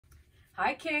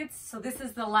Hi kids, so this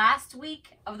is the last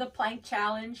week of the plank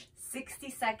challenge. 60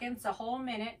 seconds, a whole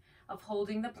minute of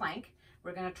holding the plank.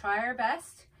 We're gonna try our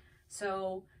best.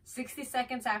 So 60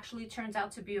 seconds actually turns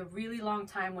out to be a really long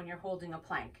time when you're holding a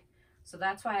plank. So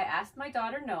that's why I asked my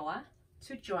daughter Noah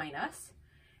to join us.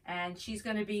 And she's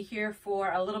gonna be here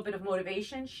for a little bit of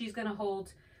motivation. She's gonna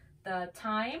hold the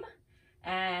time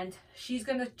and she's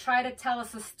gonna try to tell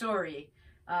us a story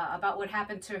about what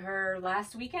happened to her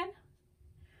last weekend,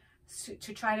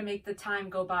 to try to make the time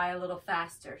go by a little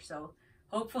faster. So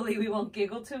hopefully we won't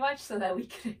giggle too much so that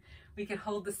we can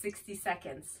hold the 60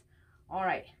 seconds. All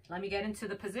right, let me get into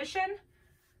the position.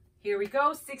 Here we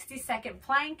go, 60-second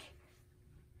plank.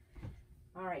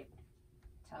 All right,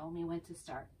 tell me when to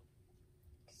start.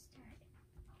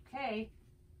 Okay.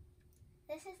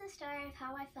 This is the story of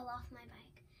how I fell off my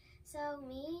bike. So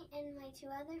me and my two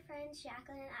other friends,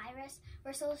 Jacqueline and Iris,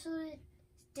 were social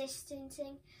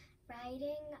distancing,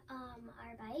 riding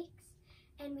our bikes,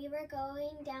 and we were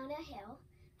going down a hill,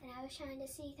 and I was trying to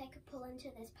see if I could pull into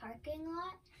this parking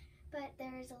lot, but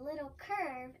there was a little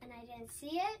curve and I didn't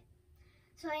see it,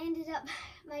 so I ended up,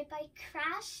 my bike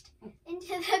crashed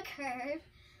into the curve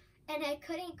and I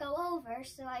couldn't go over,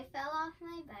 so I fell off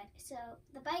my bike. So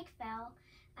the bike fell,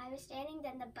 I was standing,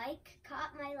 then the bike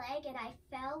caught my leg and I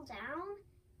fell down,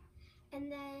 and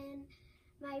then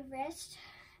my wrist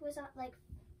was like,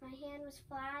 my hand was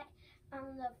flat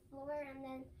on the floor, and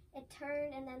then it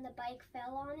turned, and then the bike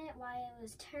fell on it while it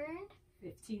was turned.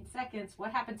 15 seconds.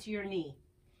 What happened to your knee?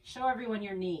 Show everyone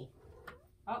your knee.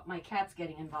 Oh, my cat's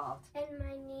getting involved. And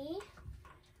my knee.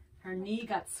 Her knee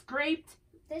got scraped.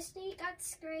 This knee got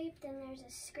scraped, and there's a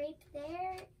scrape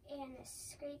there, and a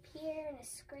scrape here, and a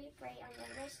scrape right on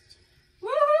the wrist.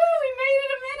 Woohoo! We made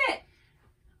it a minute!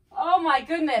 Oh my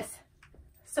goodness.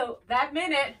 So that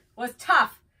minute was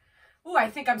tough. Ooh, I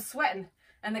think I'm sweating.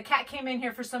 And the cat came in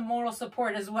here for some moral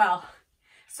support as well.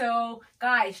 So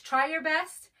guys, try your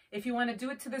best if you want to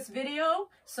do it to this video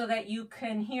so that you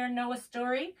can hear Noah's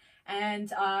story,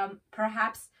 and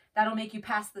perhaps that'll make you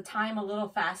pass the time a little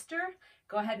faster.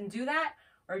 Go ahead and do that,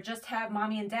 or just have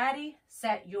mommy and daddy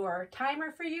set your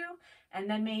timer for you, and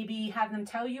then maybe have them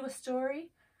tell you a story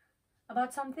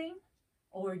about something,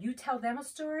 or you tell them a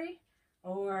story,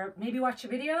 or maybe watch a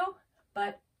video,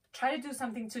 but try to do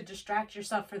something to distract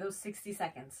yourself for those 60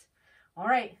 seconds. All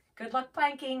right, good luck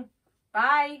planking.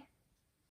 Bye.